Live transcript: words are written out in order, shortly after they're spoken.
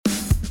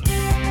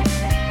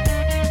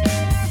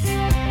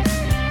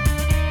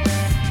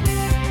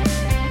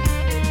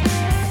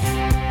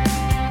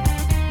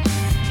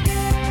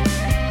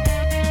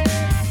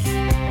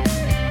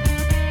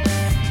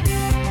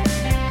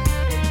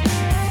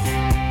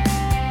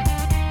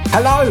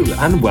Hello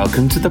and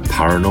welcome to the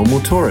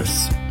Paranormal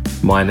Tourists.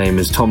 My name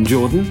is Tom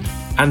Jordan,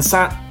 and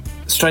sat,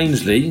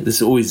 strangely, this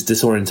always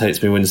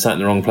disorientates me when sat in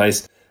the wrong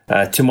place,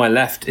 to my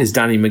left is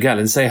Danny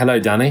Magellan. Say hello,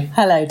 Danny.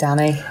 Hello,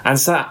 Danny. And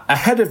sat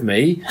ahead of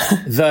me,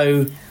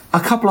 though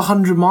a couple of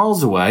 100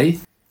 miles away,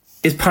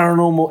 is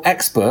paranormal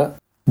expert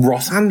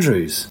Ross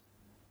Andrews.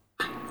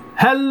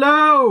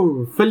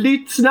 Hello!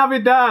 Feliz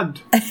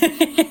Navidad!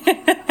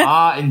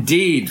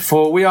 Indeed,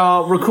 for we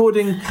are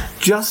recording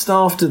just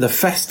after the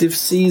festive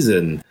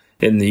season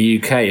in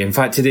the UK. In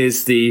fact, it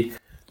is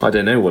I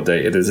don't know what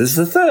date it is. It's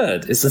the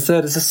 3rd. It's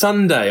a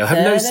Sunday. I have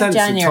no sense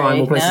of time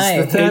or place.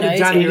 It's the 3rd of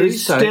January.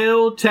 It's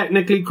still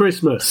technically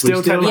Christmas.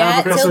 Still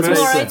technically Christmas.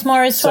 Tomorrow.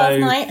 Tomorrow's 12th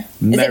night.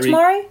 Is it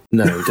tomorrow?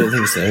 No, I don't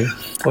think so.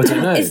 I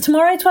don't know. Is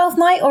tomorrow 12th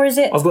night or is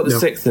it? I've got the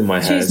 6th in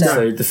my head, Tuesday.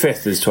 so the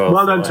 5th is 12th.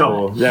 Well done,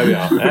 Tom. There we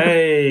are.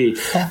 Hey!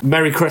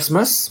 Merry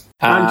Christmas.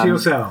 And to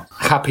yourself.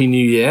 Happy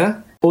New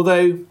Year.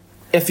 Although,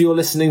 if you're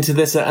listening to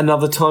this at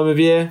another time of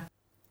year,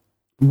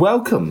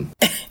 welcome.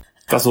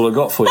 That's all I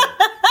got for you.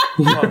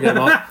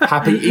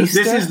 Happy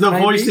Easter. This is the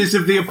maybe? Voices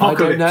of the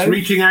Apocalypse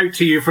reaching out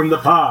to you from the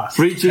past.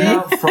 Reaching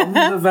out from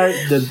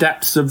the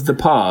depths of the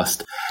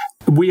past.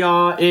 We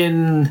are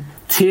in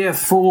Tier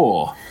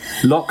 4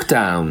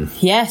 lockdown.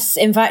 Yes,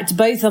 in fact,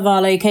 both of our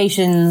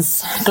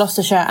locations,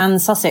 Gloucestershire and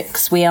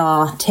Sussex, we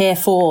are Tier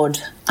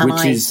 4'd, and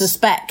I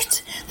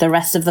suspect the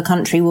rest of the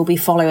country will be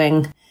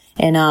following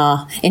in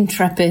our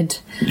intrepid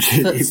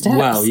footsteps.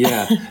 Well,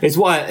 yeah. It's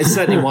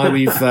certainly why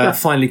we've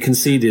finally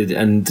conceded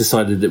and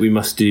decided that we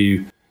must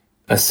do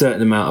a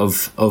certain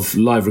amount of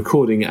live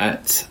recording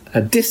at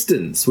a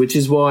distance, which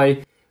is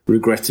why,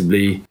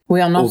 regrettably,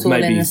 we are not all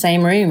in the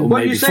same room.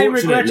 Well, you say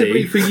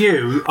regrettably for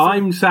you,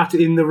 I'm sat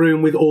in the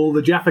room with all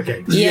the Jaffa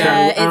cakes.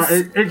 Yeah,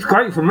 so, it's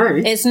great for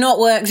me. It's not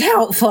worked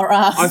out for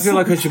us. I feel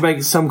like I should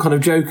make some kind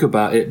of joke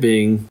about it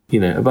being,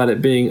 a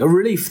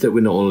relief that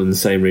we're not all in the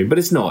same room, but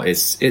it's not. It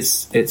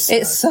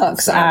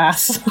sucks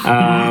ass.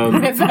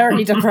 We're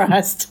very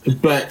depressed.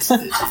 But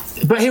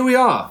here we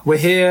are. We're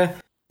here,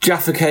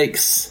 Jaffa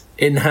cakes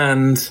in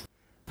hand,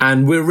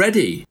 and we're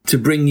ready to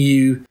bring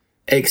you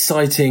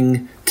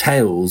exciting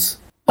tales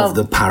of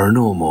the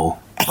paranormal.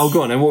 Oh,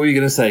 go on, then. What were you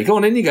going to say? Go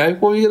on, in you go.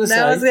 What were you going to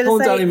say? I was going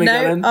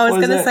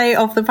to say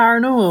of the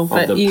paranormal.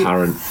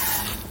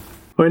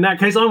 Well, in that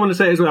case, I want to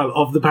say it as well,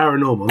 of the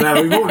paranormal.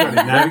 There, we've all done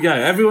it now. There we go.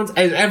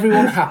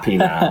 Everyone happy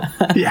now?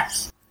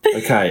 Yes.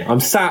 Okay, I'm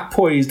sat,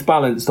 poised,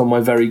 balanced on my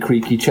very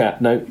creaky chair.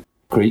 No,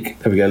 creak.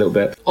 There we go, a little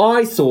bit.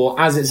 I thought,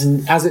 as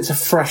it's a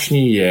fresh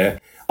new year,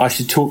 I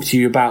should talk to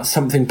you about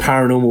something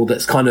paranormal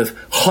that's kind of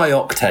high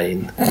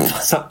octane.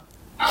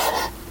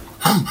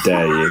 How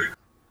dare you?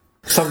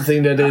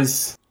 Something that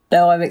is...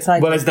 No, I'm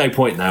excited. Well, there's no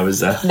point now, is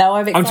there? No,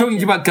 I'm excited. I'm talking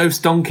to you about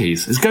ghost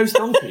donkeys. It's ghost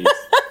donkeys.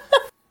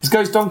 It's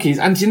ghost donkeys.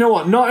 And do you know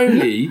what? Not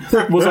only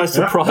was I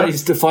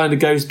surprised to find a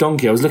ghost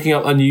donkey, I was looking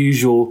up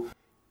unusual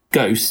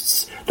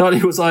ghosts. Not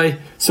only was I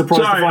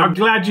surprised to find...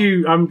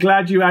 I'm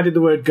glad you added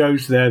the word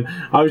ghost then.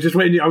 I was just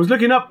waiting. I was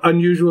looking up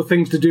unusual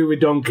things to do with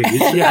donkeys.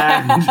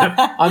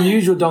 Yeah.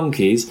 Unusual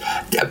donkeys.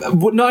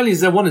 Not only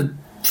is there one...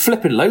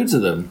 flipping loads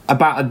of them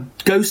about a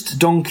ghost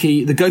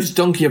donkey, the ghost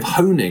donkey of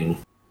Honing,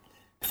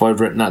 if I've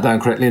written that down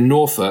correctly, in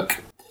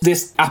Norfolk.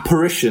 This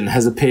apparition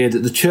has appeared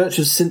at the Church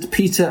of St.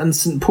 Peter and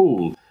St.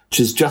 Paul, which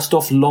is just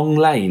off Long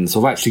Lane. So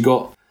I've actually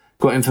got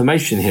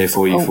information here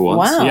for you for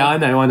once. Wow. Yeah, I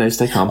know,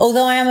 stay calm.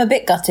 Although I am a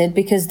bit gutted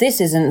because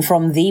this isn't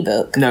from the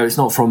book. No, it's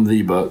not from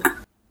the book.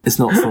 It's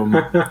not from...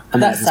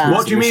 That's sad.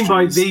 What do you mean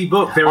by the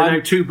book? There are now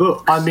 2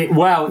 books. I mean,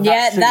 well...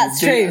 That's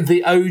true.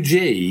 The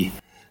OG...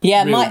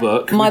 Yeah, my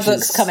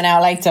book's coming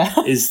out later.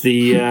 Is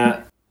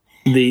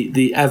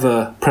the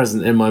ever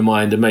present in my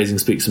mind Amazing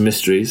Speaks of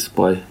Mysteries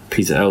by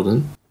Peter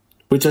Eldon,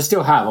 which I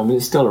still have. I mean,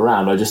 it's still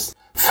around. I just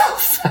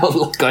felt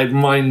like I'd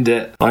mined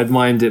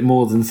it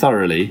more than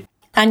thoroughly.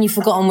 And you've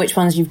forgotten which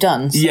ones you've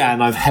done. So. Yeah,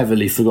 and I've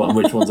heavily forgotten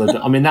which ones I've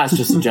done. I mean, that's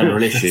just a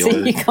general issue. So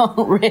you can't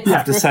really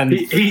have to send...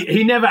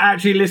 He never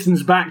actually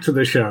listens back to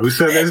the show,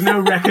 so there's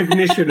no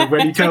recognition of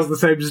when he tells the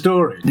same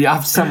story. Yeah, I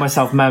have to send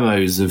myself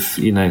memos of,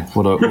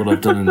 what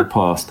I've done in the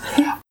past.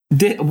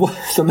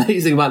 What's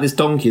amazing about this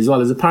donkey as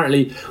well is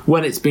apparently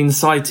when it's been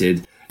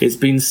sighted, it's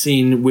been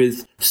seen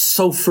with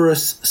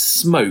sulphurous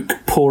smoke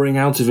pouring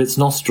out of its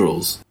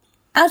nostrils.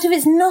 Out of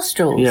its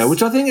nostrils? Yeah,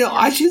 which I think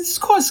actually it's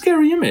quite a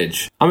scary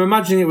image. I'm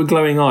imagining it with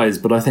glowing eyes,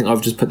 but I think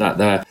I've just put that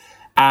there.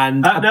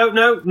 And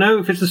no.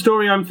 If it's the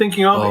story I'm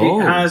thinking of,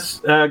 it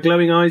has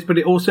glowing eyes, but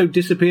it also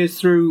disappears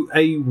through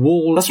a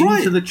wall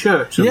into the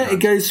church. Sometimes. Yeah, it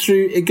goes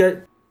through.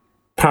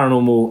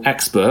 Paranormal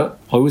expert.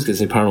 I always get to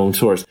say paranormal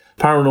tourist.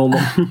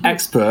 Paranormal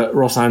expert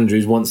Ross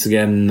Andrews once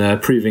again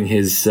proving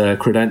his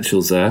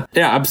credentials there.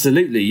 Yeah,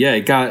 absolutely. Yeah,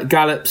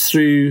 gallops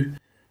through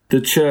the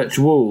church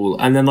wall,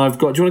 and then I've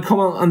got... Do you want to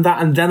comment on that,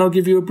 and then I'll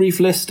give you a brief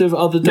list of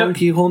other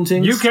donkey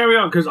hauntings? You carry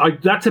on, because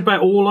that's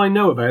about all I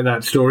know about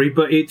that story,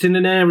 but it's in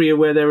an area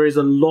where there is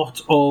a lot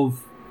of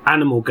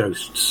animal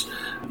ghosts.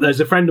 There's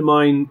a friend of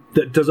mine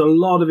that does a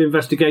lot of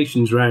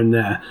investigations around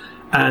there,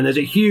 And there's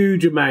a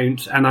huge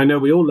amount, and I know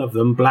we all love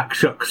them, black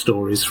shuck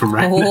stories from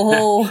around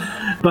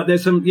there. But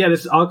there's some,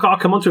 I'll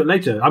come on to it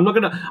later. I'm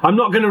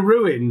not gonna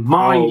ruin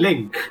my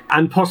link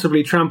and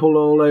possibly trample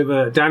all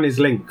over Danny's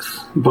links.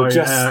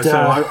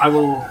 I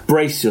will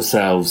brace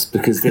yourselves,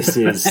 because this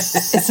is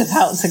it's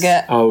about to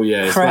get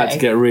it's about to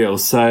get real.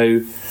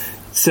 So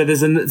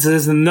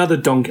there's another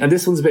donkey, and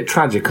this one's a bit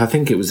tragic. I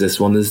think it was this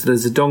one.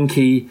 There's a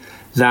donkey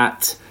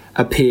that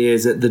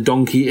appears at the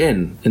Donkey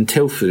Inn in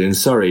Tilford in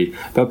Surrey,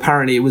 but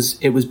apparently it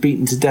was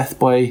beaten to death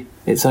by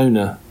its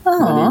owner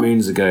many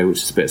moons ago,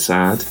 which is a bit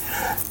sad.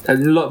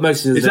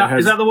 Most of is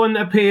that the one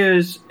that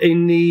appears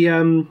in the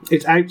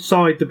it's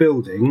outside the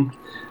building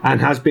and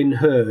has been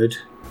heard?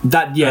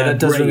 That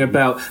does ring a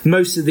bell.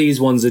 Most of these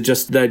ones are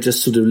just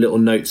sort of little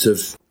notes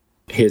of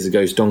here's a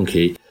ghost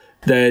donkey.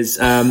 There's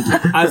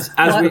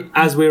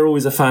as we're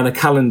always a fan of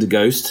Calendar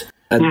Ghost.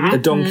 A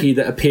donkey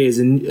that appears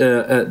in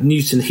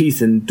Newton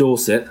Heath in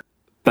Dorset,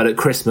 but at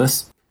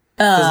Christmas.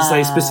 Doesn't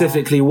say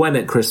specifically when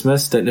at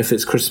Christmas. Don't know if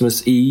it's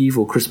Christmas Eve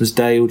or Christmas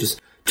Day or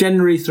just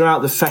generally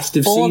throughout the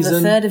festive season. Or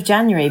the 3rd of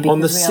January,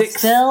 because we are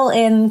still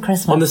in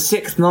Christmas. On the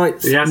 6th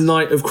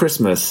night of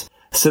Christmas.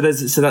 So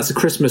that's a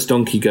Christmas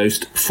donkey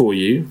ghost for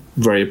you.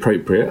 Very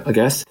appropriate, I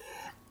guess.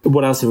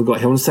 What else have we got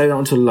here? I want to say that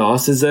until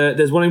last.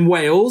 There's one in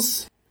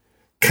Wales.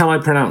 Can I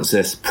pronounce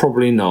this?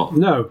 Probably not.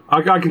 No.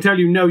 I can tell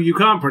you, no, you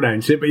can't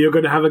pronounce it, but you're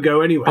going to have a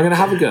go anyway. I'm going to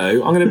have a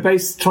go. I'm going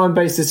to try and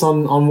base this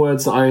on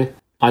words that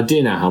I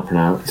do know how to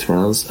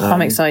pronounce.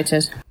 I'm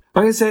excited.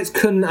 I'm going to say it's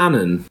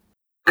Cwnanan.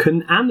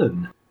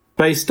 Cwnanan?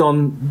 Based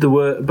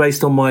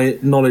on my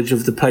knowledge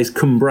of the place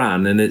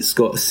Cwmbran, and it's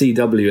got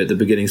CW at the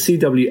beginning.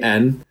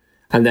 CWN,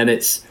 and then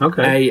it's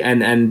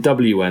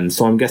ANNWN.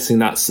 So I'm guessing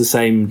that's the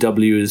same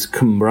W as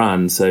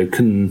Cwmbran, so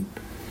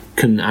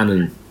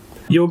Cwnanan.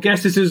 Your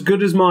guess is as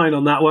good as mine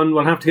on that one.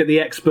 We'll have to get the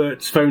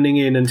experts phoning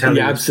in and telling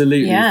us. Yeah,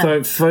 absolutely.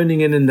 Yeah.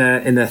 Phoning in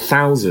their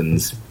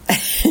thousands.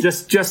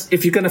 just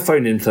if you're going to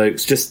phone in,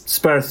 folks, just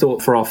spare a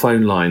thought for our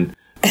phone line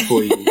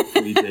before you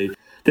do.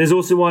 There's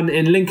also one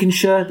in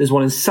Lincolnshire. There's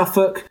one in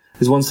Suffolk.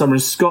 There's one somewhere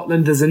in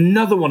Scotland. There's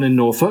another one in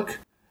Norfolk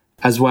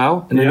as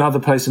well, in another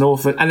place in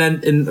Norfolk, and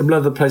then in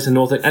another place in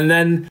Norfolk. And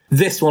then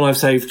this one I've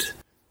saved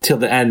till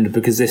the end,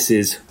 because this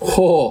is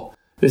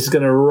this is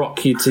going to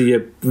rock you to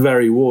your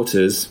very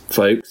waters,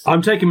 folks.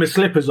 I'm taking my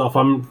slippers off.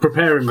 I'm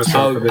preparing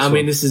myself for this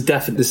one. This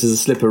is a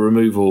slipper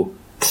removal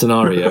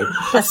scenario.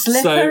 A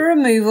slipper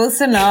removal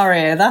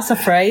scenario. That's a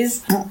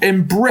phrase.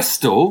 In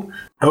Bristol,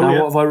 what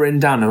have I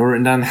written down? Have I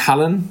written down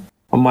Hallen?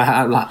 My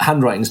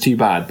handwriting's too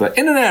bad. But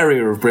in an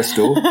area of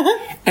Bristol,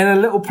 in a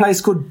little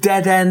place called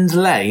Dead End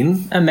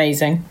Lane.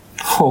 Amazing.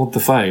 Hold the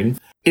phone.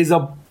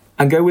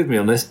 And go with me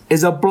on this,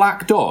 is a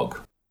black dog.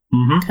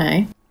 Mm-hmm.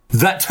 Okay.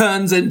 That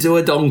turns into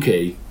a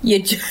donkey.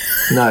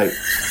 No.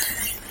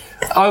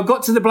 I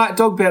got to the black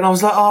dog bit and I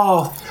was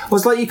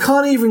like, you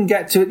can't even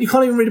get to it. You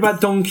can't even read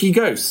about donkey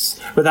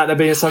ghosts without there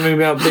being something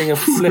about being a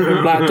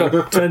flipping black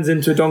dog turns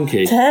into a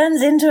donkey.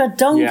 Turns into a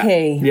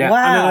donkey. Yeah.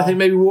 Wow. And then I think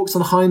maybe walks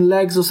on hind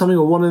legs or something,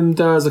 or one of them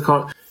does. I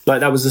can't.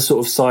 Like, that was a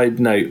sort of side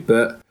note,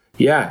 but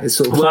yeah, it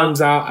sort of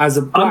comes out as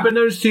a black...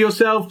 Unbeknownst to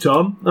yourself,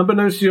 Tom,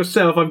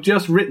 I've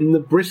just written the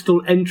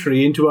Bristol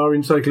entry into our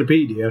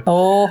encyclopedia.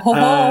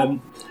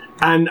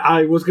 And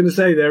I was going to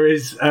say there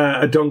is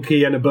a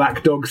donkey and a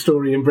black dog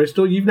story in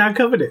Bristol. You've now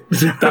covered it.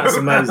 That's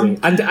amazing.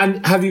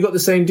 And have you got the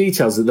same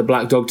details that the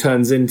black dog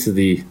turns into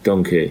the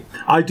donkey?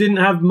 I didn't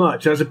have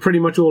much. That's pretty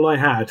much all I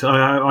had.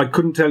 I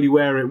couldn't tell you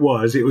where it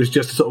was. It was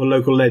just a sort of a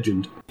local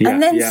legend.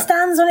 And then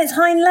stands on its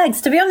hind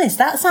legs. To be honest,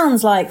 that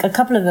sounds like a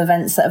couple of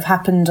events that have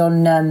happened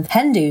on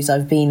Hendoos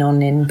I've been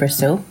on in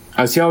Bristol.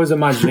 I was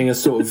imagining a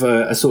sort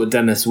of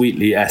Dennis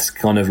Wheatley-esque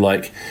kind of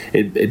like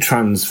it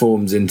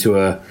transforms into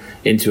a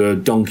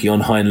donkey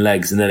on hind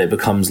legs, and then it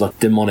becomes like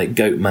demonic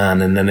goat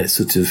man, and then it's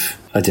sort of,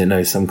 I don't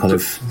know, some kind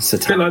of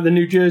satanic... A bit like the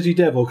New Jersey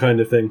Devil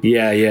kind of thing.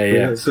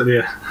 Yeah. So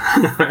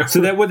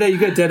there you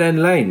go, Dead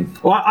End Lane.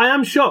 Well, I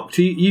am shocked.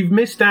 You've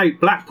missed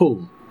out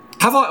Blackpool.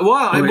 Have I?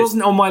 Well, it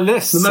wasn't on my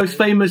list. The most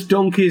famous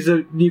donkeys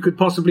that you could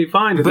possibly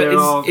find.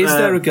 But is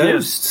there a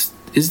ghost? Yeah.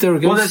 Is there a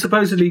ghost? Well, there's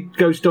supposedly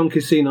ghost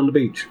donkeys seen on the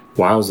beach.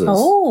 Wowzers.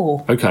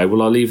 Oh. Okay,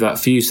 well, I'll leave that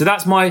for you. So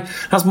that's my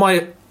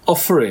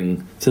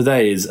offering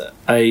today is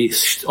I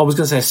was going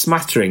to say a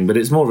smattering, but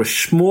it's more of a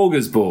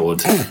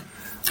smorgasbord.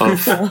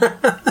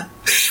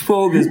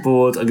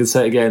 Smorgasbord, I can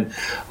say it again,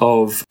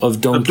 of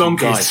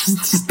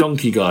Donkeygeist.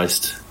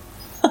 Donkeygeist.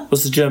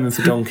 What's the German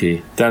for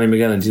donkey? Danny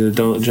McGannon, do you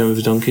know the German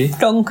for donkey?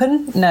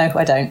 Donken? No,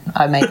 I don't.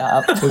 I made that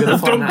up. We're going to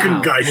find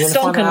Donkengeist.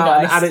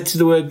 Donkengeist. And add it to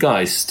the word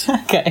geist.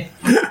 Okay.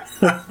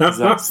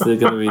 That's going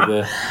to be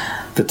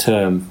the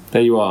term.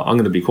 There you are. I'm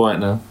going to be quiet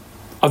now.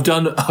 I've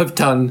done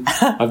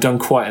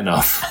quite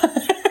enough.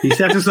 He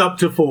set us up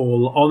to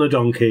fall on a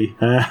donkey.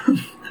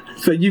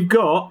 So you've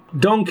got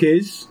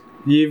donkeys,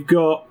 you've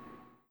got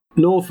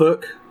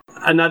Norfolk,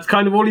 and that's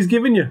kind of all he's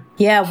given you.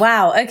 Yeah,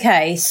 wow.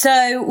 Okay,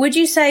 so would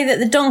you say that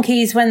the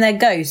donkeys, when they're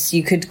ghosts,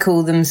 you could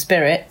call them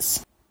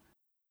spirits?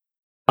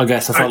 I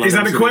guess I felt like is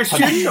that a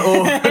question?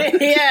 Or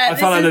Yeah, I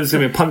felt like there was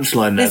going to be a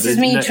punchline there. this is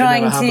me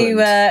trying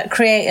to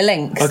create a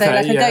link. So Okay,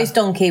 like a ghost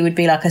donkey would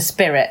be like a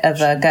spirit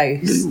of a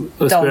ghost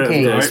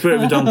donkey. Spirit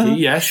of a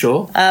donkey, yeah,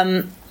 sure.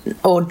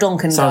 Or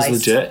Donkengeist. Sounds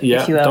legit,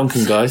 yeah.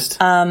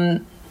 Donkengeist.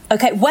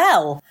 Okay,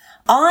 well,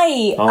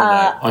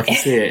 I can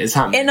see it. It's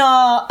happening. in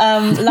our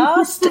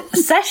last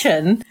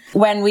session,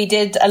 when we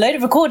did a load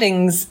of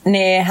recordings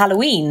near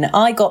Halloween,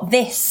 I got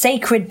this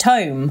sacred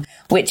tome,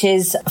 which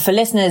is, for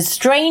listeners,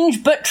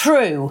 Strange But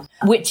True,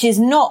 which is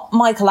not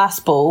Michael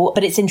Aspel,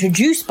 but it's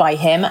introduced by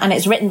him, and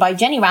it's written by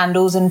Jenny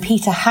Randalls and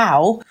Peter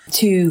Howe,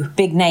 two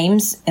big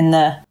names in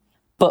the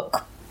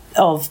book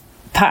of...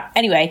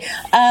 Anyway,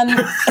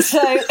 so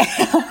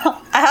I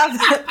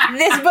have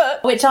this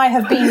book, which I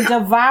have been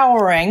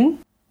devouring.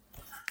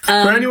 For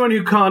anyone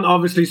who can't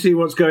obviously see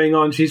what's going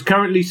on, she's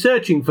currently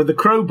searching for the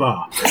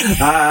crowbar,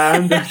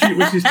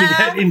 which is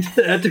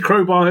to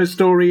crowbar her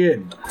story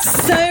in.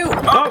 So...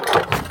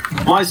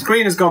 Oh, my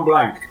screen has gone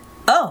blank.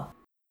 Oh,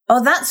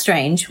 that's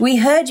strange. We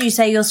heard you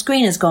say your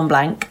screen has gone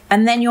blank,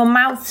 and then your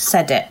mouth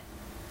said it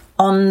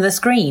on the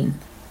screen.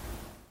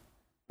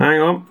 Hang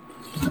on.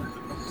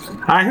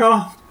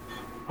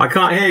 I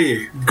can't hear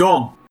you.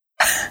 Gone.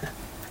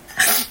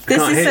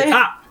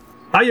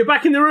 You're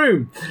back in the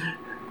room.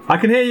 I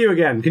can hear you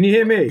again. Can you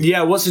hear me?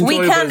 Yeah, what's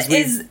enjoyable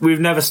is we've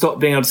never stopped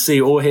being able to see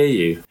or hear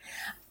you.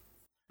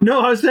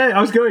 No, I was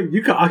going.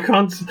 I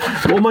can't.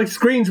 All my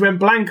screens went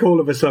blank all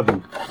of a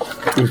sudden.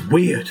 It was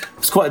weird.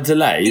 It's quite a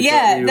delay.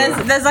 Yeah,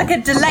 there's like a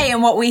delay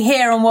in what we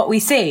hear and what we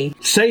see.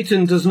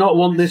 Satan does not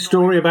want this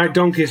story about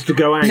donkeys to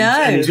go out. No,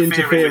 and he's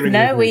interfering.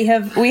 No, we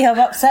have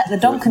upset the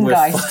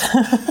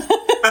Donkengeist.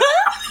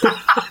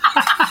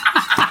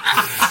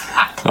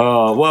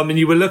 Oh, well, I mean,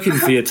 you were looking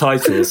for your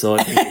title, so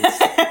I think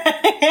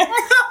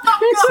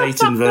it's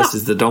Satan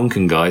versus the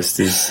Donkengeist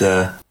is...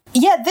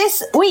 Yeah,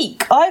 this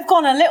week I've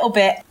gone a little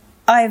bit...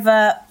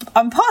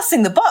 I'm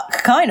passing the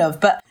buck, kind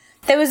of, but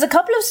there was a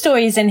couple of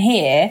stories in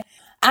here,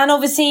 and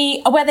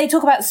obviously where they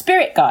talk about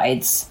spirit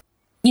guides,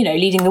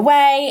 leading the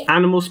way.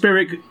 Animal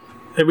spirit...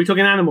 Are we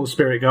talking animal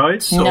spirit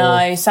guides?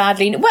 No,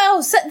 sadly.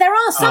 Well, there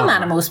are some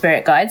animal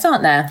spirit guides,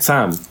 aren't there?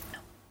 Sam.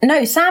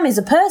 No, Sam is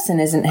a person,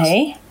 isn't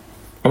he?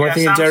 Am I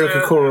thinking Derek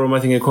Akora or am I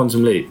thinking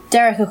Quantum Leap?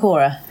 Derek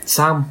Akora.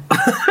 Sam.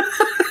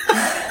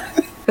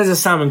 There's a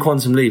Sam in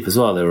Quantum Leap as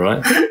well, though,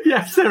 right?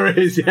 Yes, there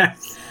is,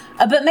 yes.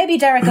 But maybe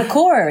Derek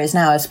Akora is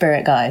now a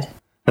spirit guide.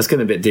 That's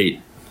getting a bit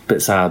deep.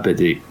 Bit sour, bit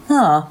deep.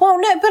 Oh, well,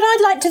 no, but I'd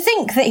like to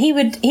think that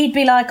he'd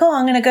be like,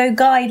 I'm going to go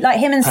guide, like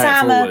him and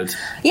Sam are...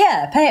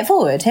 Yeah, pay it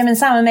forward. Him and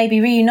Sam are maybe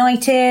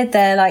reunited.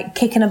 They're, like,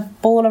 kicking a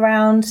ball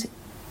around.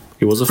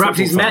 He was a Perhaps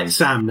he's met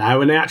Sam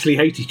now and they actually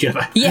hate each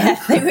other. Yeah,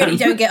 they really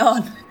don't get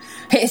on.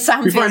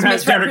 Sam we find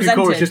out Derek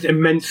Akora is just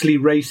immensely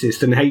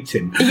racist and hates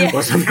him. Yeah.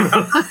 Or something like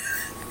that.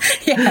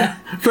 Yeah.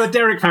 For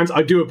Derek fans,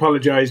 I do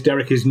apologise.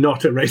 Derek is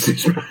not a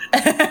racist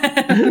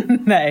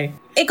man. No.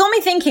 It got me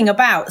thinking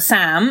about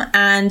Sam,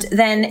 and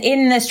then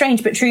in the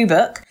Strange But True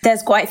book,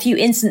 there's quite a few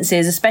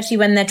instances, especially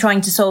when they're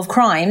trying to solve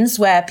crimes,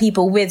 where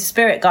people with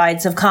spirit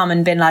guides have come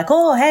and been like,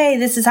 oh, hey,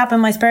 this has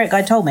happened, my spirit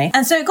guide told me.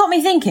 And so it got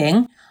me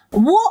thinking,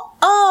 what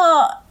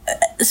are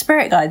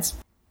spirit guides?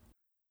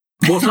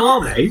 What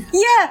are they?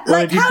 Yeah,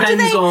 well, like how do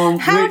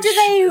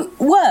they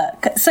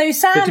work? So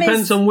Sam It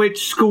depends on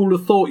which school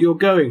of thought you're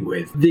going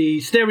with. The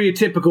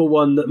stereotypical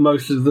one that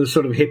most of the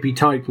sort of hippie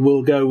type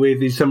will go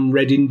with is some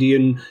Red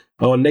Indian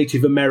or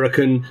Native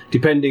American,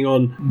 depending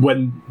on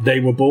when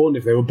they were born.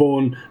 If they were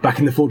born back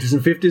in the 40s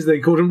and 50s, they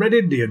called them Red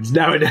Indians.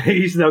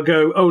 Nowadays, they'll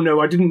go, oh no,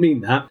 I didn't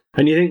mean that.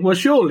 And you think, well,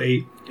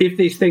 surely, if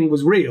this thing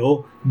was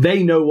real,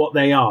 they know what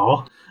they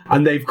are.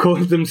 And they've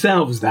called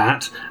themselves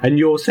that, and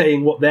you're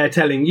saying what they're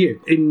telling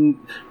you. In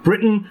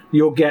Britain,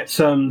 you'll get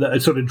some that are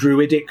sort of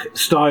druidic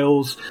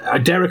styles.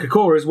 Derek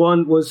Akora's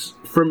one was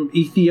from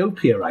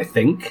Ethiopia, I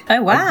think.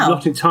 Oh, wow. I'm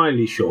not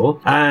entirely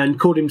sure. And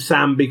called him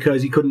Sam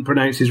because he couldn't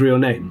pronounce his real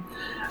name.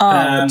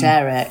 Oh,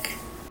 Derek.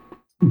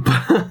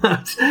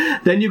 But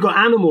then you've got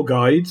animal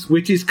guides,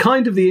 which is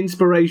kind of the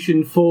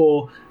inspiration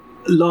for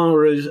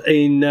Lara's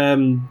in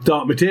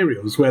Dark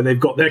Materials, where they've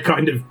got their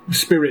kind of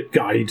spirit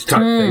guide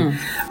type thing.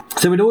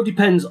 So it all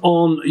depends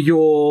on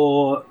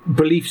your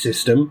belief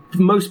system.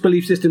 Most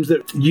belief systems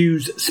that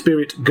use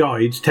spirit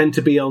guides tend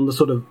to be on the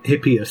sort of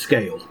hippier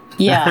scale.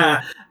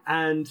 Yeah.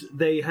 And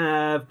they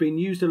have been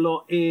used a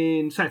lot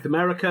in South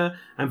America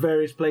and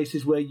various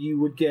places where you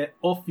would get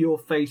off your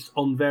face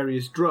on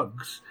various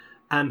drugs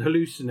and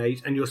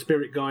hallucinate, and your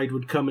spirit guide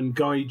would come and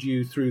guide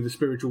you through the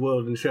spiritual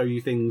world and show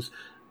you things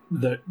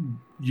that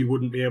you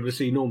wouldn't be able to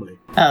see normally.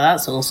 Oh,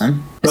 that's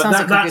awesome.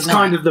 But that's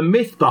kind of the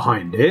myth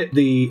behind it.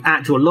 The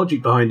actual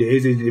logic behind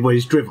it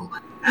is drivel.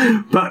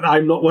 But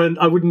I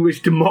wouldn't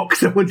wish to mock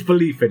someone's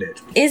belief in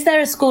it. Is there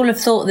a school of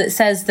thought that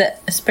says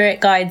that spirit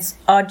guides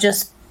are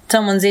just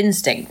someone's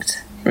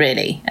instinct,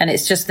 really, and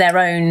it's just their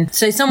own?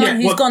 So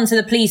someone who's gone to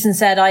the police and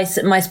said,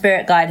 my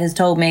spirit guide has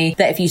told me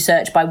that if you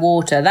search by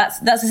water,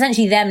 that's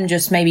essentially them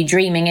just maybe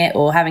dreaming it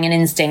or having an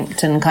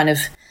instinct and kind of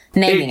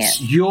naming it's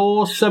it.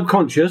 your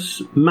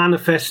subconscious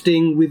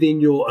manifesting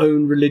within your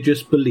own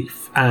religious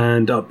belief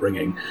and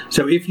upbringing.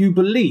 So if you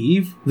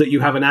believe that you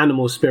have an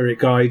animal spirit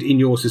guide in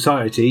your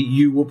society,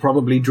 you will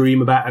probably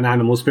dream about an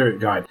animal spirit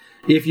guide.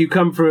 If you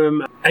come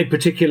from a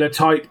particular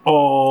type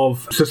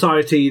of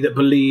society that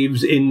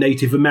believes in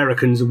Native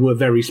Americans were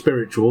very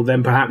spiritual,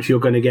 then perhaps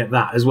you're going to get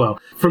that as well.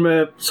 From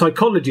a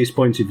psychologist's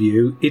point of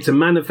view, it's a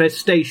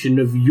manifestation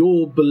of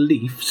your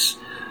beliefs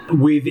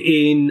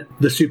within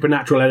the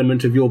supernatural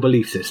element of your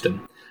belief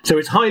system. So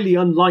it's highly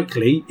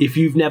unlikely, if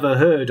you've never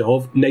heard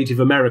of Native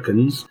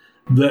Americans,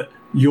 that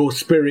your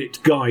spirit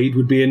guide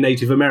would be a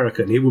Native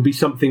American. It would be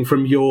something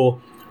from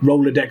your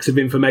Rolodex of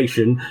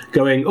information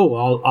going,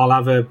 oh, I'll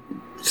have a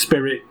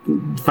spirit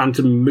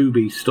phantom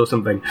moobist or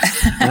something.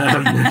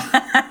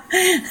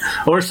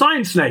 Or a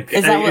science snake.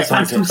 Is that what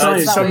phantom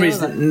science?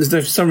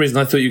 For some reason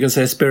I thought you were going to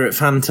say a spirit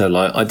Fanta.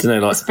 Like, I don't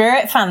know, like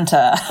Spirit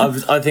Fanta.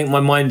 I think my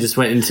mind just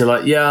went into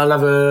like, yeah, I'll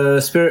have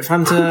a spirit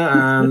Fanta,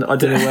 and I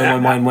don't know where my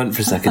mind went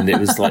for a second. It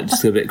was like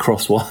just a bit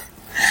crosswise.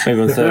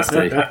 Maybe I'm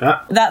thirsty.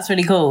 That's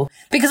really cool,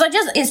 because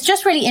it's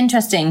just really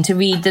interesting to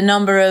read the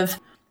number of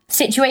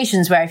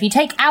situations where if you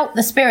take out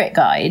the spirit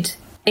guide,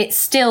 it's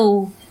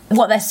still,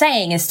 what they're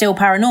saying is still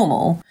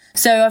paranormal.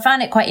 So I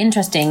found it quite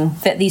interesting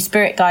that these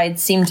spirit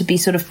guides seem to be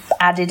sort of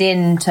added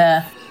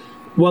into...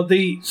 Well,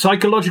 the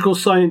psychological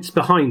science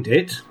behind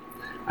it,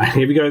 and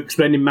here we go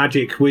explaining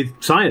magic with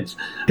science,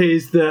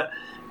 is that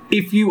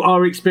if you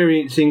are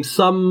experiencing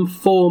some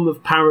form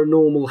of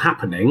paranormal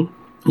happening,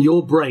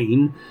 your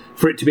brain,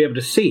 for it to be able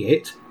to see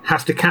it,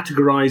 has to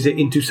categorise it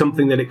into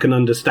something that it can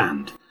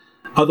understand.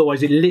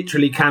 Otherwise, it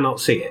literally cannot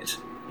see it.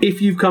 If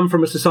you've come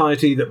from a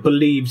society that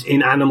believes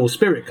in animal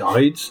spirit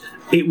guides,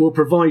 it will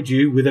provide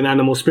you with an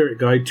animal spirit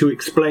guide to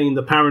explain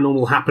the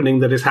paranormal happening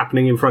that is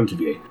happening in front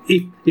of you.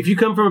 If you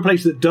come from a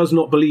place that does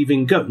not believe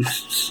in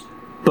ghosts,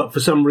 but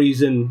for some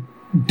reason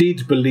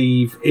did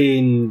believe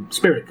in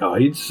spirit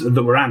guides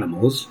that were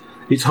animals,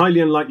 it's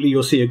highly unlikely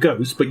you'll see a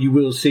ghost, but you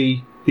will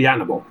see the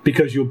animal,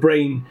 because your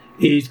brain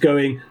is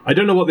going, I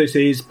don't know what this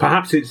is,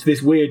 perhaps it's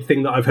this weird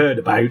thing that I've heard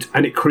about,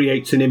 and it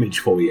creates an image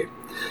for you.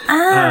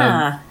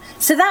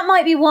 So that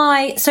might be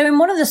why... So in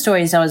one of the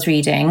stories I was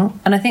reading,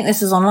 and I think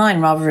this is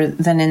online rather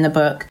than in the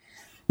book,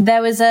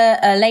 there was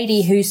a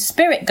lady whose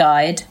spirit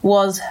guide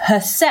was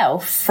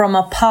herself from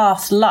a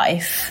past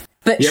life,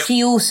 but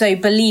she also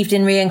believed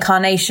in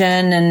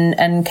reincarnation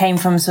and came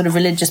from a sort of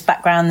religious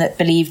background that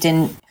believed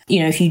in,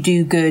 you know, if you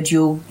do good,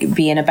 you'll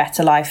be in a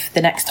better life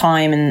the next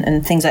time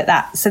and things like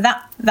that. So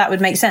that would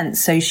make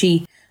sense. So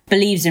she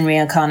believes in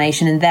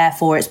reincarnation, and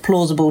therefore it's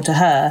plausible to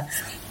her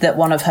that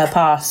one of her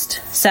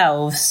past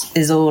selves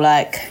is all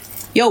like,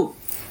 yo,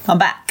 I'm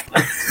back.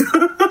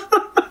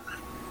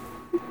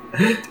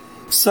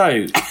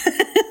 So,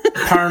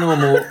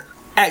 paranormal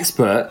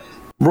expert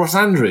Ross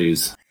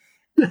Andrews.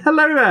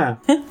 Hello there.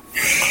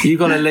 You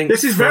got a link.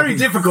 This is very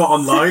difficult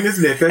online,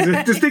 isn't it? There's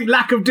a distinct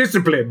lack of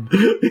discipline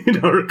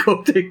in our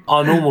recording.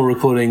 Our normal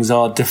recordings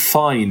are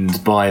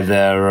defined by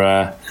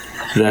their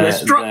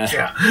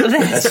structure.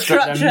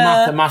 Their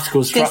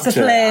mathematical structure,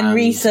 discipline, and,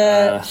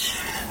 research,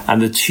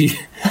 and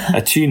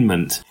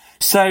attunement.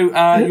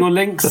 So your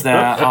links there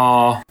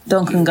are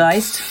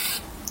Donkengeist.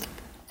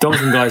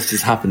 Donkengeist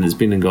has happened. It's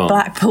been and gone.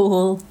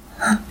 Blackpool.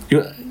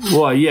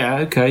 Well, yeah,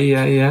 okay,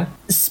 yeah.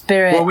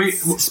 Spirit. Well,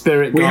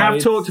 we have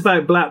talked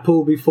about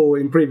Blackpool before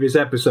in previous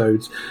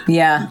episodes.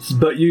 Yeah.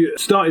 But you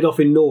started off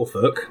in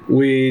Norfolk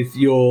with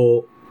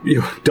your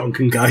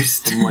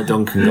Donkengeist. My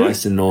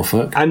Donkengeist in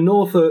Norfolk. And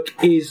Norfolk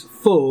is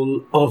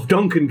full of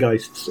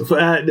Donkengeists.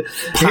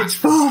 It's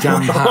full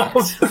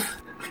of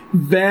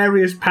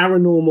various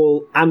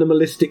paranormal,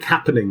 animalistic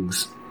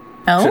happenings.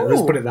 Oh. So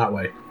let's put it that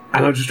way.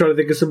 And I'm just trying to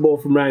think of some more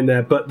from around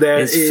there. But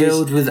it's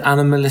filled with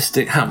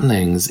animalistic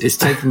happenings. It's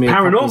taken me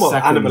paranormal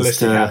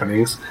animalistic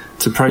happenings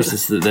to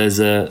process that there's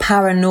a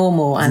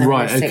paranormal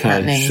animalistic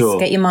happenings. Sure.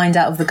 Get your mind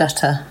out of the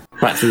gutter.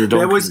 Back to the Donkengeist.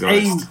 There was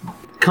a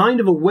kind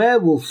of a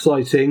werewolf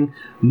sighting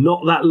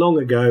not that long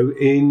ago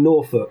in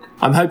Norfolk.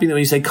 I'm hoping that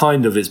when you say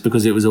kind of, it's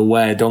because it was a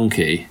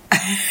were-donkey.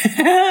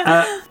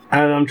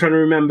 And I'm trying to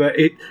remember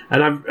it,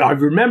 and I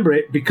remember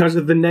it because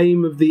of the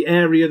name of the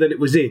area that it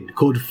was in,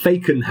 called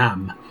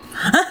Fakenham.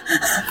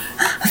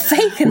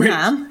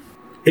 Fakenham?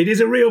 It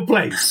is a real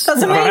place.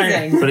 That's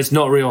amazing. Right? But it's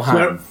not real ham.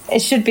 Well,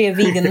 it should be a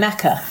vegan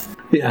mecca.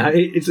 Yeah,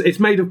 it's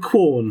made of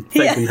corn,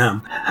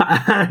 Fakenham.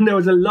 Yeah. And there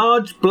was a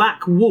large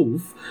black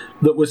wolf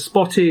that was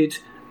spotted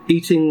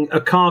eating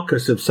a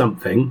carcass of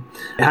something.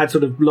 It had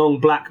sort of long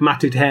black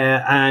matted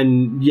hair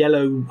and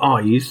yellow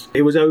eyes.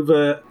 It was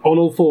on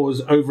all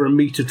fours, over 1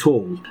 metre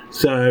tall.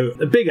 So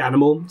a big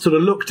animal sort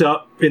of looked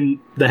up in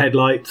the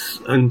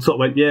headlights and sort of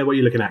went, yeah, what are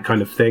you looking at,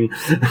 kind of thing.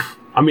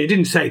 I mean, it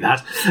didn't say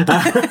that.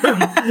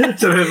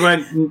 So it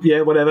went,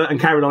 yeah, whatever, and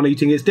carried on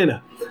eating its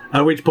dinner.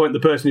 At which point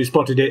the person who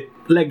spotted it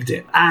legged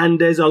it. And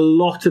there's a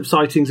lot of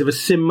sightings of a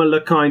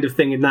similar kind of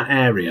thing in that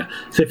area.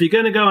 So if you're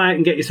going to go out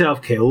and get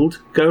yourself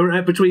killed, go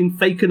right between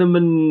Fakenham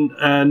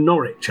and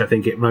Norwich, I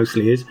think it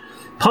mostly is.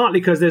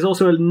 Partly because there's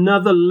also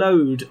another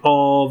load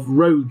of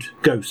road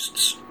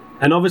ghosts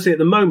And obviously at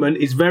the moment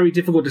it's very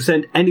difficult to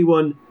send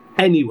anyone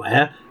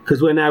anywhere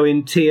because we're now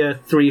in tier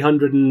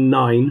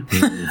 309,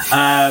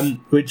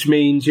 which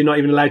means you're not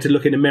even allowed to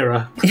look in a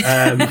mirror.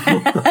 And,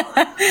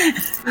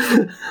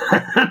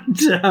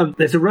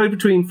 there's a road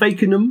between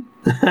Fakenham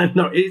and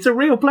Norwich. It's a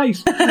real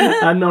place,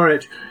 and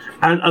Norwich.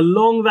 And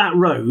along that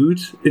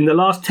road, in the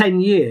last 10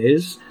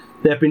 years,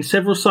 there have been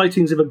several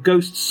sightings of a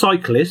ghost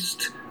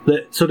cyclist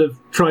that sort of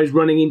tries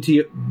cycling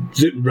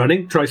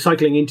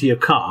into your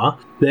car.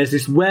 There's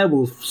this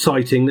werewolf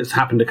sighting that's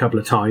happened a couple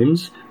of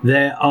times.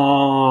 There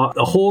are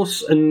a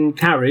horse and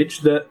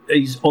carriage that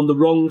is on the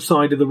wrong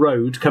side of the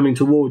road coming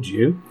towards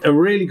you. A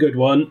really good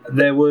one,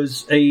 there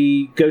was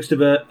a ghost of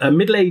a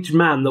middle-aged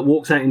man that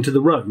walks out into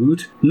the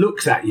road,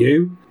 looks at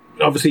you,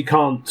 obviously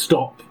can't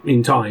stop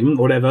in time,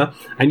 whatever,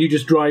 and you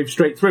just drive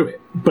straight through it.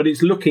 But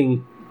it's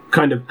looking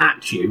kind of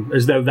at you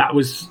as though that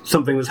was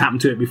something that's happened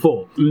to it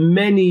before.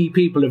 Many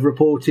people have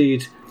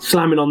reported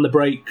slamming on the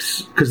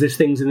brakes because this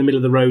thing's in the middle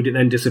of the road, it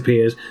then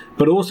disappears.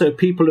 But also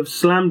people have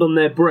slammed on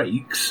their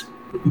brakes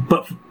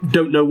but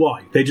don't know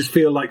why. They just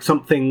feel like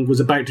something was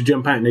about to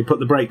jump out and they put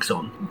the brakes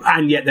on.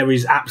 And yet there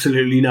is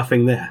absolutely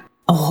nothing there.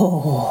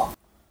 Oh,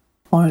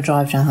 I want to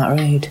drive down that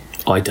road.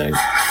 I don't.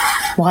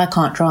 Well, I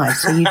can't drive,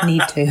 so you'd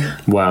need to.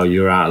 Well,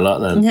 you're out of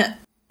luck then. Yeah.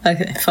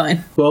 Okay,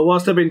 fine. Well,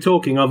 whilst I've been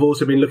talking, I've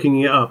also been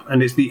looking it up,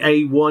 and it's the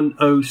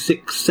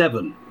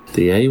A1067.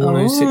 The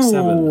A1067.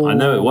 Oh. I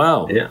know it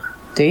well. Yeah.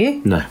 Do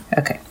you? No.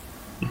 Okay.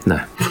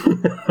 No.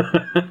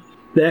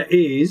 There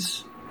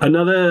is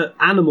another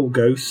animal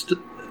ghost,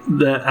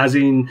 that, as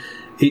in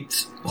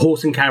it's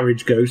horse and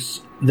carriage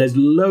ghosts. There's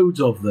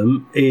loads of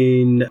them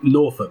in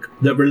Norfolk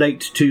that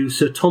relate to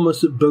Sir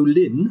Thomas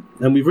Boleyn,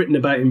 and we've written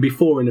about him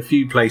before in a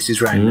few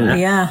places around there.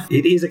 Yeah.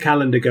 It is a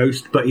calendar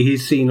ghost, but he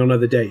is seen on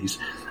other days.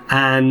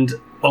 And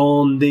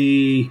on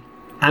the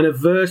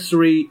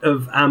anniversary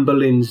of Anne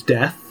Boleyn's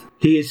death,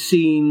 he is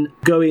seen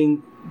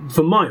going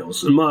for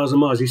miles and miles and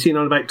miles. He's seen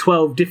on about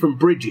 12 different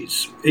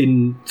bridges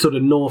in sort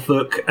of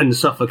Norfolk and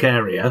Suffolk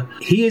area.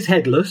 He is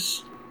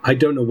headless. I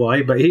don't know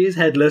why, but he is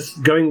headless,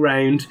 going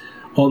round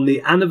on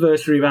the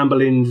anniversary of Anne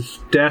Boleyn's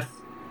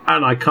death,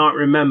 and I can't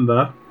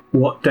remember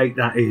what date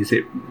that is.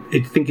 I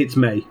think it's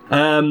May.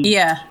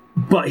 Yeah.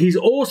 But he's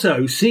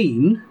also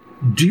seen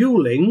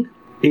dueling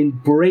in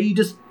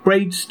Branston,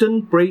 I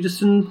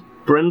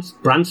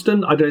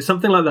don't know,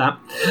 something like that.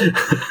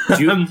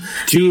 Dueling.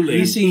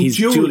 He's seen He's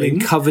dueling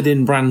covered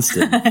in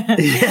Branston.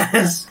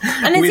 Yes.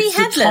 And is he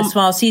headless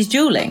whilst he's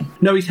dueling?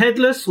 No, he's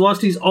headless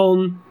whilst he's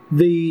on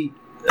the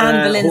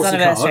Anne Boleyn's horse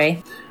and anniversary.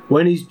 cart.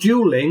 When he's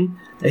dueling,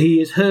 he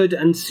is heard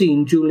and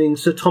seen dueling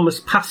Sir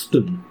Thomas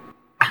Paston.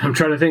 I'm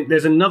trying to think.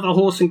 There's another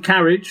horse and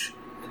carriage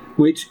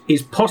which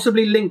is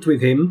possibly linked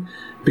with him,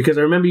 because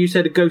I remember you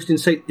said a ghost in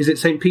St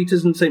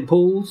Peter's and St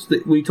Paul's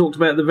that we talked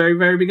about at the very,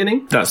 very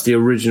beginning? That's the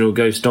original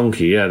ghost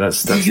donkey, yeah,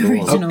 that's the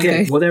one.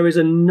 Okay, well, there is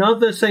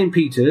another St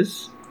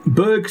Peter's,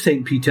 Burg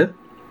St Peter,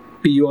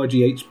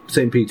 B-U-R-G-H,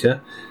 St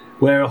Peter,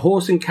 where a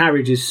horse and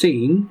carriage is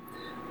seen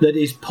that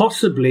is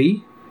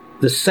possibly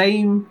the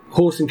same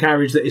horse and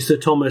carriage that is Sir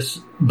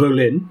Thomas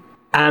Boleyn,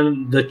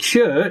 and the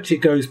church it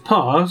goes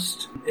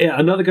past,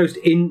 another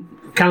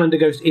calendar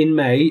ghost in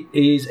May,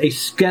 is a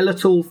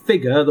skeletal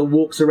figure that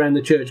walks around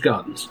the church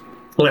gardens.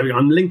 Well, there we go.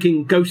 I'm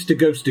linking ghost to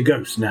ghost to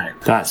ghost now.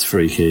 That's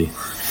freaky.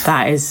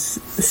 That is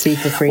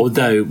super freaky.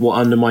 Although, what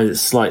undermines it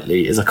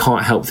slightly is I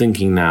can't help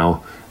thinking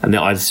now, and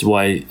that's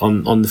why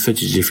on the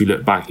footage, if you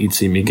look back, you'd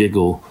see me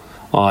giggle.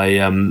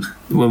 When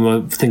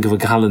I think of a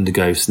calendar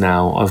ghost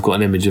now, I've got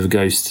an image of a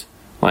ghost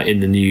like in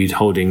the nude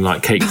holding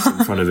like cakes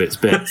in front of its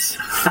bits.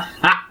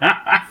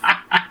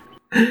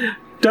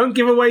 Don't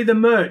give away the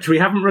merch. We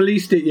haven't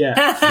released it yet.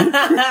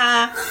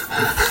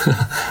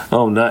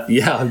 Oh no!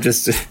 Yeah, I'm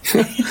just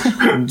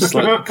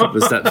like a couple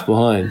of steps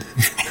behind.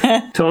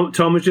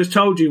 Tom has just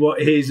told you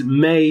what his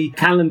May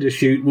calendar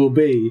shoot will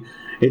be.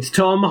 It's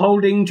Tom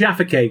holding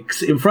Jaffa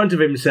cakes in front of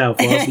himself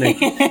whilst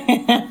naked.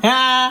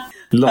 A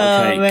lot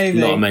of cake, a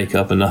lot of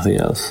makeup, and nothing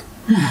else.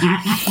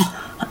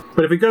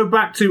 But if we go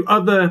back to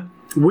other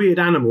weird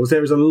animals,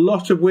 there is a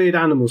lot of weird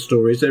animal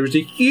stories. There is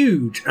a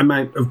huge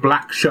amount of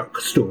black shuck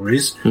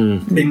stories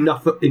in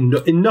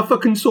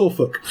Norfolk and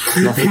Suffolk.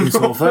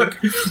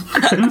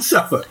 And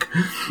Suffolk.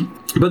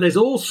 But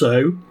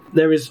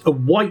there is a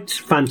white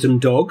phantom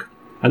dog,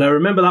 and I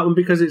remember that one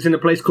because it's in a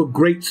place called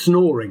Great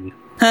Snoring.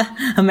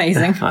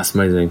 Amazing. That's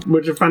amazing.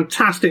 Which are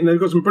fantastic. They've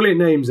got some brilliant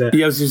names there.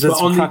 Yeah, there's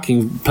some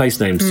cracking place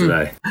names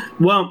today.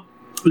 Well,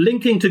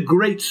 linking to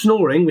Great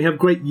Snoring, we have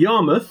Great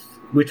Yarmouth,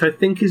 which I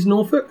think is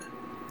Norfolk.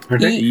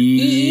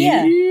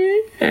 Yeah.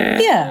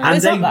 And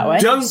it's they up that way.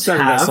 don't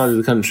that side of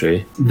the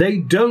country. They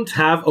don't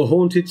have a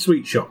haunted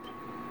sweet shop.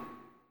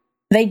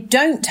 They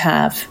don't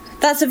have.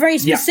 That's a very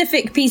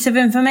specific piece of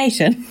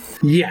information.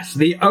 Yes,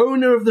 the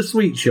owner of the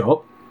sweet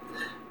shop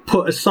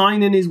put a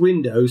sign in his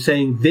window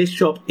saying this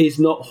shop is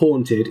not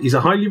haunted. He's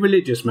a highly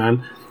religious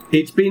man,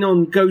 It's been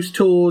on ghost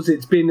tours.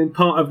 It's been in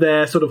part of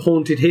their sort of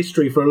haunted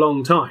history for a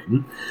long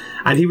time.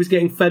 And he was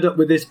getting fed up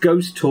with this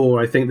ghost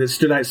tour, I think, that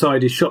stood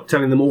outside his shop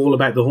telling them all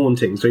about the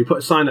haunting. So he put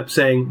a sign up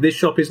saying, "This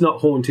shop is not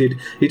haunted.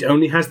 It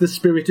only has the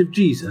spirit of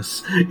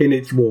Jesus in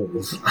its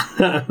walls."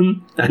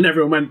 And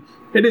everyone went,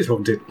 "It is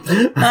haunted."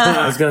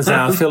 I was going to say,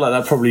 I feel like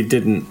that probably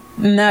didn't.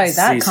 No,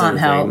 that can't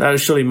help. That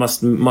surely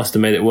must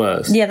have made it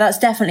worse. Yeah, that's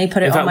definitely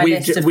put it on my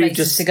list of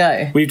places to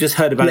go. We've just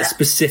heard about it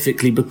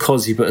specifically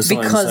because he put a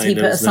sign. Because he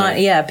put a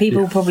sign. Yeah,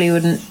 people probably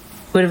would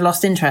have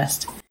lost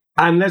interest.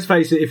 And let's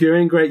face it, if you're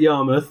in Great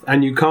Yarmouth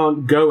and you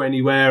can't go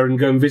anywhere and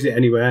go and visit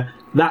anywhere,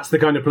 that's the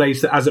kind of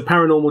place that, as a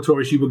paranormal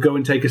tourist, you would go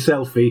and take a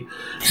selfie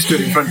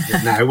stood in front of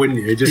it now, wouldn't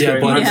you? Just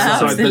going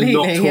inside the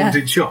not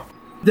haunted shop.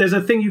 There's a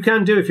thing you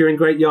can do if you're in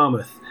Great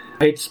Yarmouth.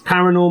 It's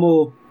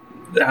paranormal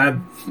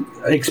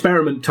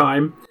experiment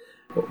time.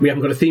 We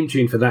haven't got a theme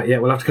tune for that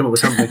yet. We'll have to come up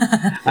with something.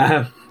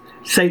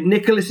 St.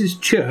 Nicholas's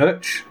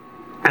Church,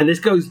 and this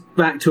goes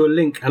back to a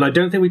link, and I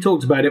don't think we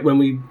talked about it when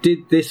we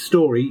did this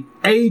story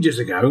ages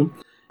ago.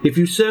 If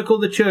you circle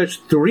the church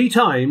 3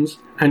 times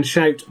and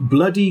shout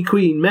 "Bloody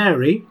Queen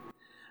Mary,"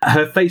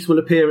 her face will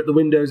appear at the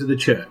windows of the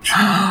church.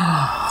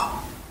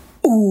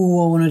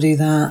 Ooh, I want to do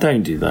that.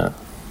 Don't do that.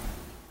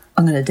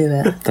 I'm going to do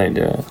it. Don't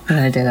do it. I'm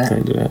going to do it.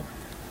 Don't do it.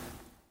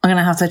 I'm going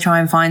to have to try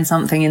and find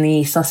something in the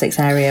East Sussex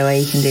area where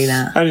you can do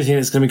that. Only thing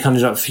that's going to be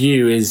conjured up for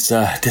you is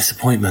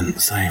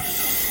disappointment, so...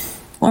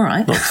 All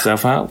right. Knock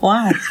yourself out.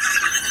 Wow.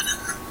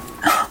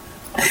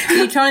 Are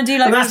you trying to do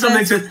like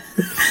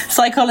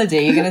psychology?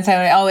 You're going to tell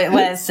me,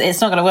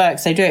 it's not going to work,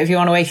 so do it if you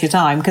want to waste your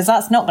time, because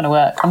that's not going to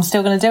work. I'm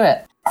still going to do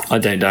it. I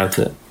don't doubt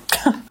it.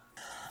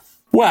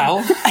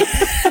 Well,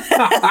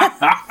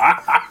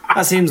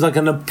 that seems like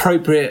an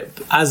appropriate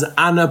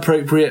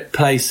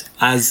place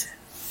as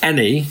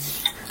any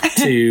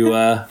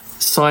to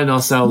sign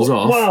ourselves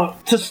off. Well,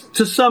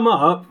 to sum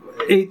up,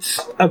 it's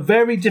a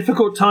very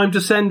difficult time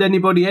to send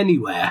anybody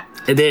anywhere.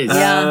 It is.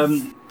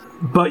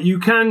 But you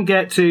can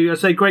get to, I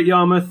say, Great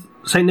Yarmouth,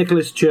 St.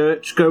 Nicholas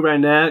Church, go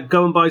around there,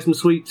 go and buy some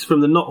sweets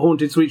from the not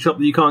haunted sweet shop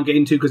that you can't get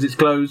into because it's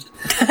closed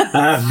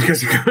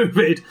because of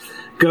COVID.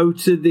 Go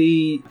to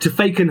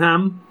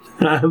Fakenham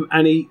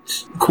and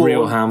eat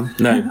real ham.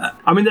 No.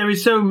 I mean, there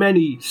is so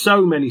many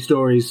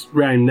stories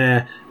around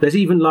there. There's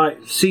even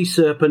like sea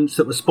serpents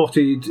that were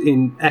spotted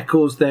in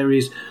Eccles. There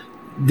is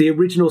the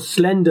original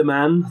Slender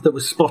Man that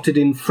was spotted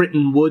in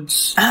Fritton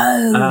Woods.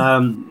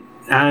 Oh.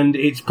 And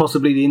it's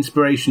possibly the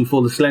inspiration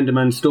for the Slender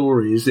Man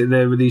stories.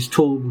 There were these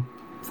tall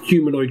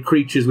humanoid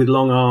creatures with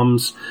long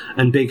arms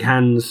and big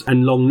hands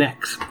and long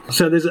necks.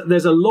 So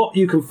there's a lot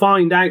you can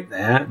find out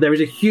there. There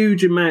is a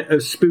huge amount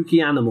of spooky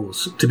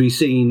animals to be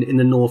seen in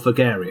the Norfolk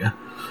area.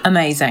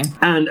 Amazing.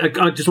 And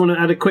I just want to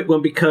add a quick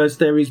one, because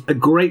there is a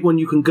great one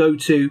you can go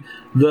to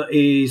that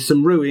is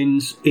some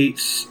ruins.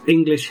 It's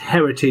English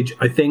heritage,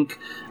 I think,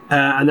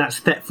 and that's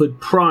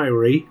Thetford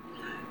Priory,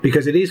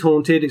 because it is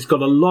haunted. It's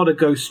got a lot of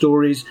ghost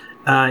stories,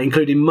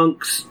 including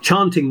monks,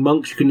 chanting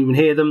monks. You can even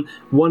hear them.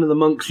 One of the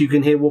monks you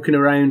can hear walking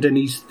around, and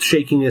he's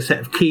shaking a set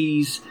of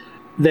keys.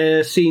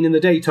 They're seen in the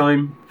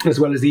daytime as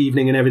well as the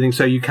evening and everything,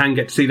 so you can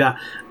get to see that.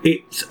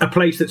 It's a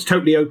place that's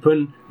totally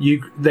open.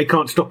 They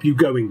can't stop you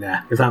going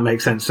there, if that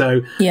makes sense.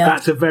 So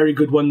that's a very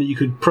good one that you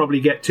could probably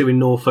get to in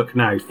Norfolk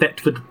now,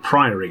 Thetford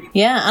Priory.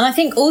 Yeah, and I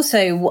think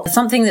also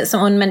something that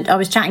someone meant, I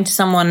was chatting to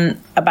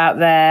someone about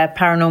their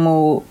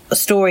paranormal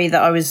story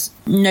that I was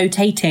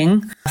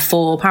notating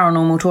for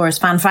Paranormal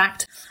Tourist Fan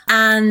Fact.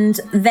 And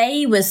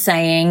they were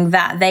saying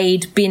that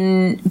they'd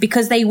been,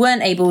 because they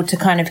weren't able to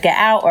kind of get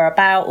out or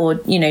about or,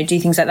 do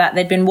things like that,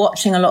 they'd been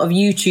watching a lot of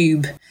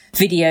YouTube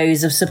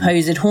videos of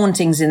supposed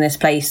hauntings in these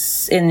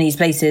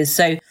places.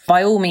 So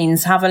by all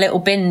means, have a little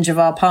binge of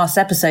our past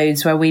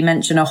episodes where we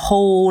mention a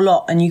whole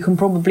lot, and you can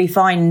probably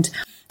find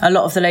a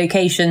lot of the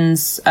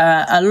locations.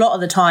 A lot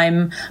of the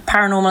time,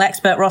 paranormal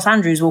expert Ross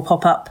Andrews will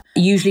pop up,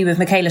 usually with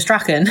Michaela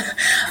Strachan.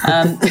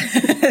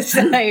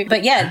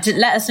 But yeah,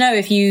 let us know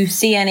if you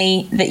see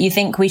any that you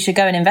think we should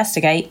go and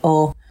investigate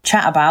or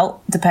chat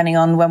about, depending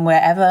on when we're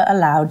ever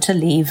allowed to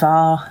leave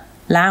our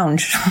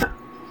lounge.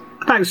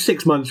 About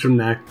 6 months from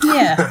now.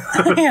 Yeah.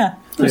 Yeah.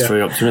 That's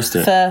very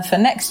optimistic. For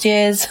next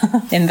year's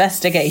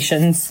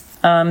investigations.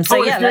 If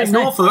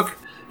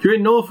you're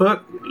in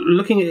Norfolk,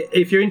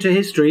 if you're into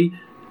history,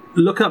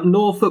 look up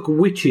Norfolk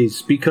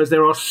witches, because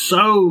there are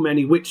so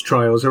many witch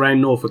trials around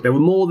Norfolk. There were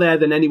more there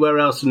than anywhere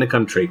else in the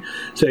country.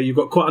 So you've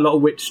got quite a lot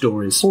of witch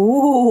stories.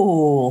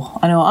 Ooh,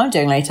 I know what I'm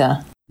doing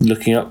later.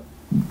 Looking up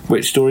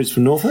witch stories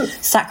from Norfolk?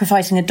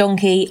 Sacrificing a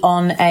donkey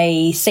on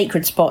a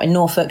sacred spot in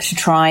Norfolk to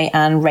try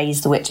and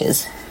raise the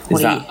witches.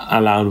 Is that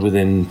allowed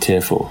within Tier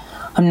 4?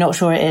 I'm not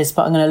sure it is,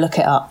 but I'm going to look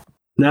it up.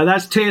 No,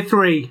 that's Tier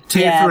 3.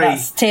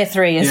 That's Tier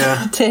 3.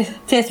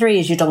 Tier 3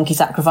 is your donkey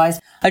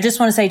sacrifice. I just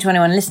want to say to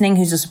anyone listening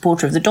who's a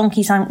supporter of the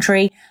Donkey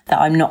Sanctuary that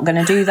I'm not going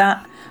to do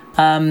that.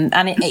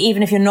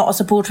 Even if you're not a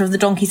supporter of the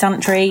Donkey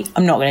Sanctuary,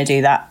 I'm not going to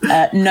do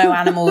that. No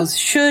animals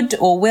should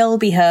or will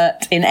be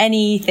hurt in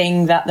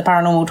anything that the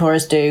paranormal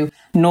tourists do,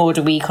 nor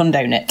do we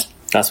condone it.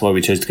 That's why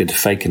we chose to go to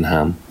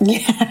Fakenham.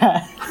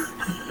 Yeah.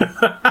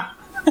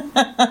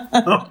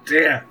 Oh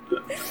dear.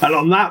 And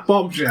on that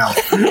bombshell.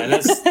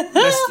 Yeah,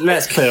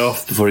 let's clear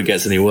off before it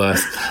gets any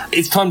worse.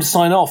 It's time to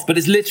sign off, but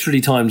it's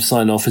literally time to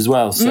sign off as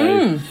well.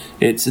 So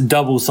it's a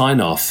double sign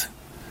off.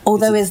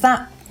 Although is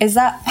that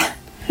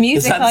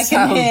music I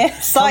can hear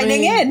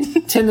signing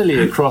in tinnily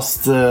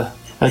across the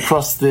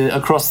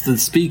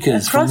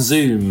speakers from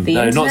Zoom.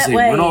 No, not Zoom.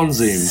 Waves. We're not on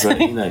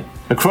Zoom, but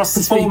across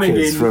the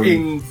speakers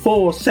in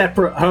 4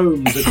 separate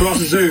homes across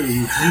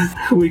Zoom.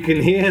 We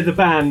can hear the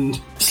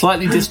band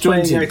slightly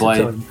disjointed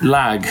by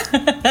lag.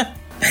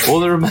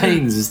 All that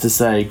remains is to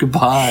say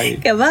goodbye.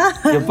 Goodbye.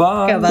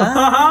 Goodbye.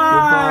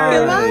 Goodbye.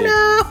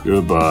 Goodbye.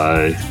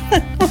 Goodbye.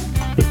 Goodbye.